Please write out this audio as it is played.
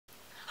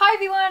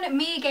everyone,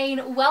 me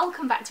again.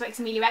 Welcome back to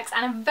xameliax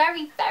and a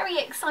very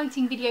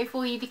exciting video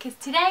for you because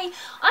today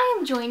I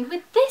am joined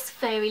with this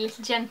furry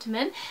little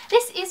gentleman.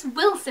 This is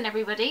Wilson,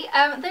 everybody.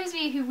 Those of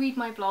you who read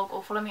my blog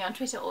or follow me on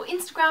Twitter or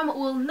Instagram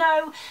will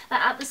know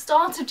that at the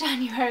start of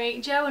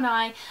January Joe and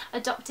I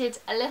adopted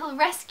a little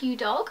rescue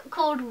dog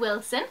called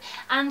Wilson,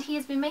 and he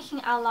has been making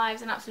our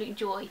lives an absolute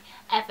joy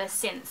ever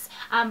since.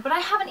 But I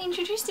haven't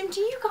introduced him to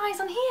you guys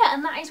on here,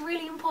 and that is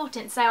really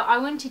important. So I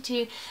wanted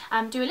to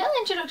do a little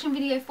introduction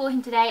video for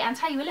him today and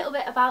tell you a little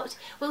bit about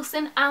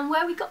Wilson and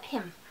where we got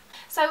him.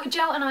 So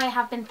Joe and I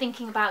have been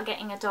thinking about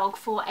getting a dog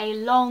for a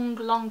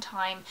long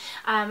time,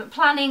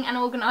 planning and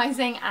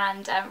organising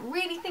and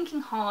really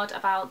thinking hard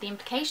about the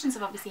implications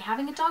of obviously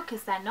having a dog,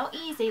 because they're not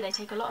easy. They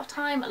take a lot of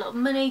time, a lot of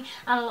money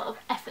and a lot of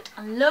effort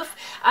and love.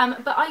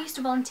 But I used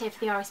to volunteer for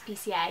the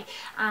RSPCA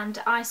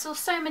and I saw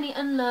so many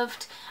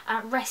unloved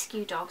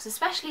rescue dogs,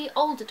 especially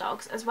older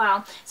dogs as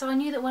well. So I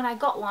knew that when I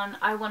got one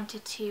I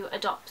wanted to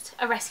adopt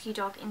a rescue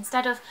dog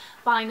instead of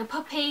buying a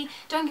puppy.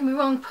 Don't get me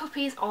wrong,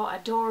 puppies are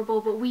adorable,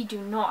 but we do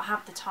not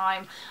have the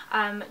time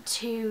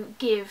to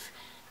give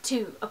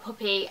to a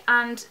puppy,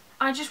 and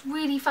I just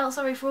really felt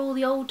sorry for all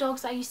the old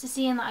dogs that I used to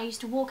see and that I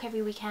used to walk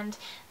every weekend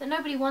that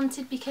nobody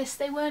wanted because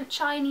they weren't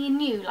shiny and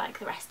new like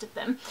the rest of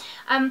them.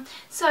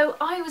 So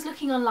I was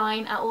looking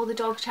online at all the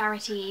dog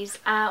charities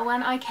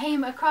when I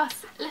came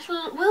across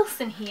little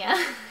Wilson here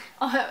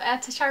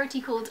at a charity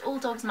called All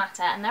Dogs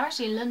Matter, and they're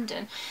actually in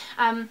London.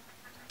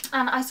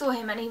 And I saw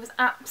him and he was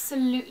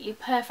absolutely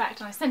perfect,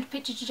 and I sent a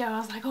picture to Joe. I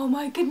was like, oh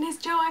my goodness,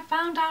 Joe, I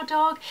found our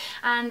dog.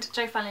 And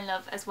Joe fell in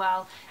love as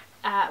well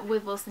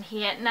with Wilson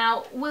here.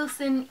 Now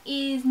Wilson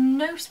is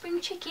no spring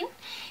chicken.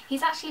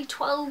 He's actually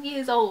 12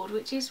 years old,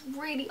 which is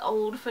really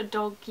old for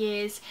dog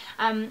years,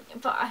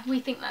 but we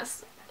think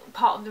that's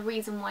part of the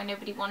reason why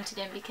nobody wanted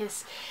him,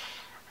 because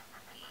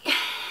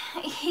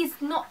he's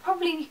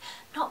probably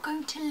not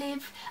going to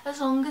live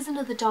as long as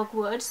another dog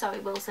would. Sorry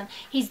Wilson,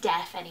 he's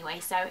deaf anyway,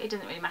 so it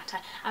doesn't really matter,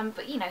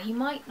 but you know, he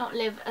might not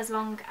live as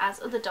long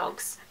as other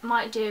dogs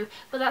might do,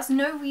 but that's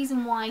no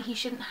reason why he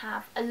shouldn't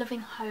have a loving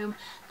home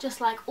just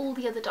like all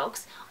the other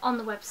dogs on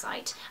the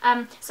website.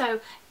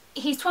 So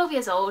he's 12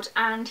 years old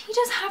and he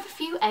does have a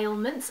few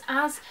ailments,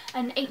 as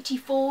an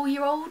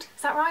 84-year-old,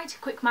 is that right?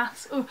 Quick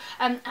maths.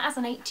 As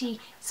an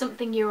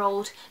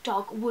 80-something-year-old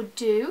dog would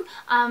do.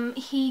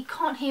 He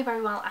can't hear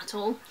very well at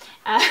all.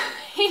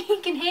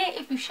 He can hear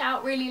if you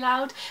shout really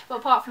loud, but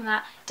apart from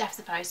that, deaf as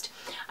a post.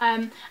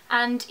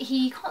 And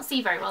he can't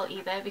see very well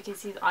either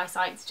because his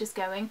eyesight's just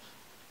going.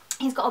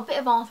 He's got a bit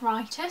of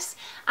arthritis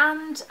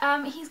and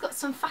he's got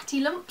some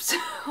fatty lumps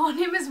on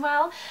him as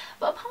well,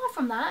 but apart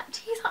from that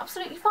he's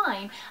absolutely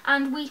fine,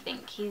 and we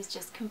think he's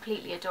just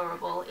completely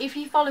adorable. If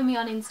you follow me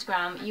on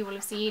Instagram you will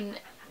have seen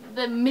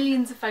the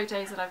millions of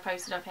photos that I've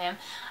posted of him.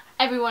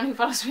 Everyone who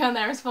follows me on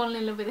there has fallen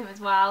in love with him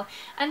as well,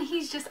 and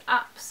he's just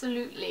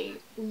absolutely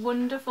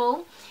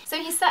wonderful. So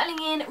he's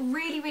settling in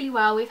really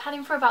well. We've had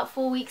him for about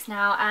 4 weeks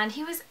now, and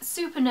he was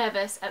super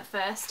nervous at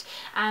first,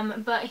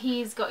 but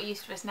he's got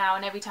used to us now,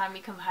 and every time we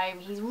come home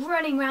he's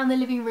running around the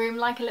living room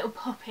like a little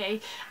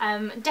puppy,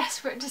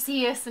 desperate to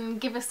see us and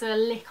give us a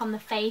lick on the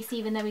face,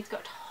 even though he's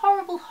got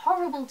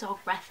horrible dog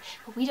breath,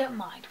 but we don't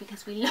mind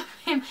because we love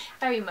him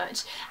very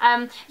much.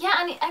 Yeah,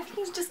 and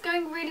everything's just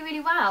going really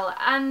well,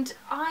 and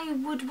I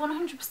would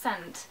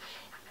 100%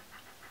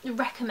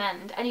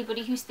 recommend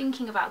anybody who's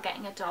thinking about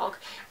getting a dog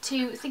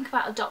to think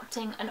about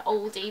adopting an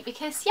oldie,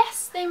 because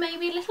yes, they may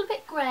be a little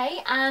bit grey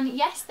and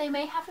yes, they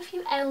may have a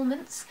few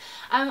ailments,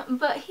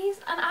 but he's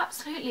an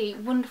absolutely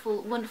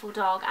wonderful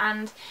dog,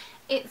 and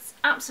it's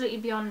absolutely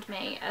beyond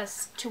me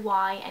as to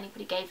why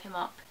anybody gave him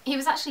up. He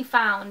was actually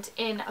found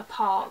in a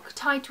park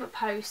tied to a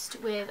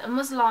post with a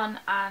muzzle on,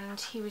 and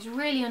he was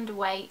really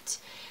underweight,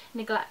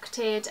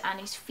 neglected, and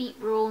his feet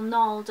were all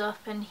gnarled up,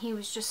 and he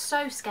was just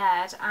so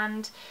scared.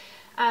 And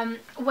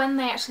when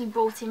they actually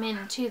brought him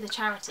in to the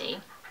charity,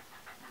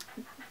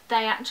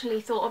 they actually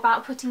thought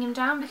about putting him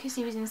down because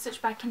he was in such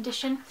bad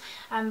condition,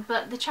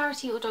 but the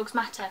charity All Dogs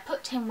Matter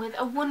put him with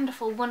a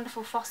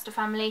wonderful foster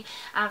family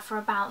for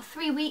about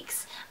 3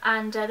 weeks,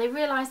 and they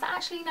realised that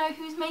actually no,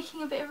 he was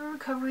making a bit of a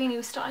recovery and he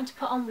was starting to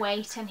put on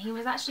weight and he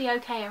was actually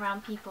okay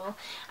around people,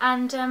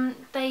 and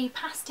they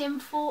passed him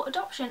for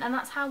adoption, and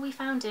that's how we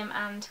found him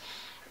and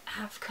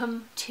have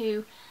come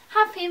to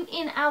have him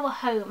in our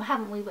home,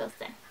 haven't we,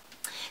 Wilson?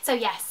 So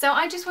yes, so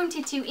I just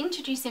wanted to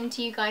introduce him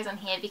to you guys on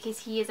here because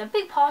he is a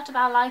big part of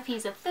our life.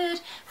 He's a third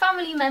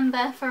family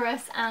member for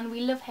us and we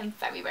love him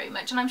very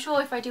much, and I'm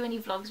sure if I do any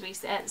vlogs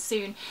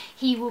soon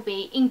he will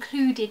be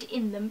included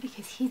in them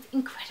because he's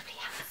incredibly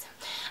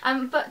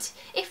handsome. But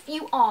if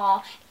you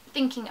are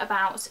thinking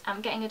about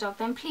getting a dog,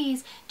 then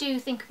please do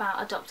think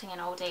about adopting an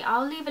oldie.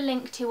 I'll leave a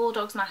link to All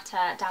Dogs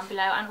Matter down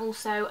below, and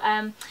also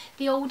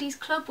the Oldies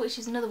Club, which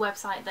is another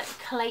website that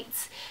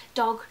collates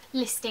dog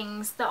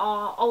listings that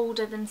are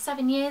older than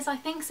 7 years, I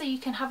think, so you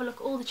can have a look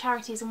at all the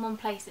charities in one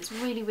place. It's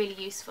really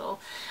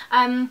useful.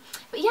 But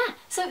yeah,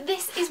 so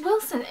this is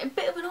Wilson. A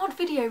bit of an odd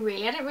video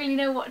really, I don't really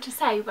know what to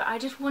say, but I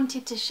just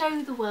wanted to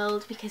show the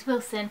world because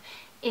Wilson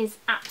is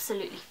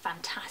absolutely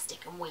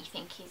fantastic and we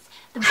think is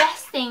the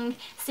best thing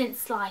since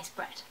sliced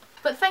bread.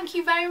 But thank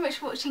you very much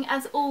for watching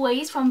as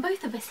always from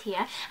both of us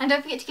here, and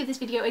don't forget to give this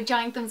video a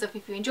giant thumbs up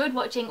if you enjoyed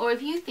watching or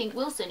if you think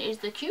Wilson is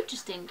the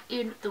cutest thing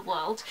in the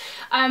world,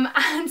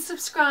 and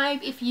subscribe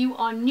if you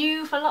are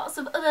new for lots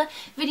of other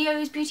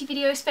videos, beauty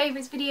videos,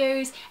 favourites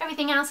videos,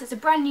 everything else. It's a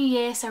brand new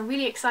year, so I'm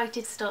really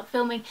excited to start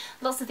filming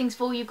lots of things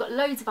for you. I've got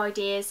loads of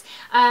ideas,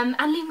 and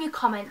leave me a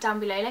comment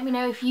down below. Let me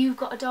know if you've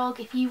got a dog,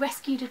 if you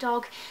rescued a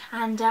dog,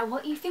 and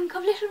what you think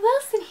of little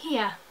Wilson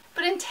here.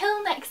 But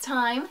until next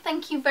time,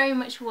 thank you very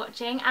much for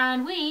watching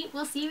and we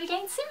will see you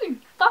again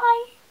soon.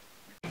 Bye!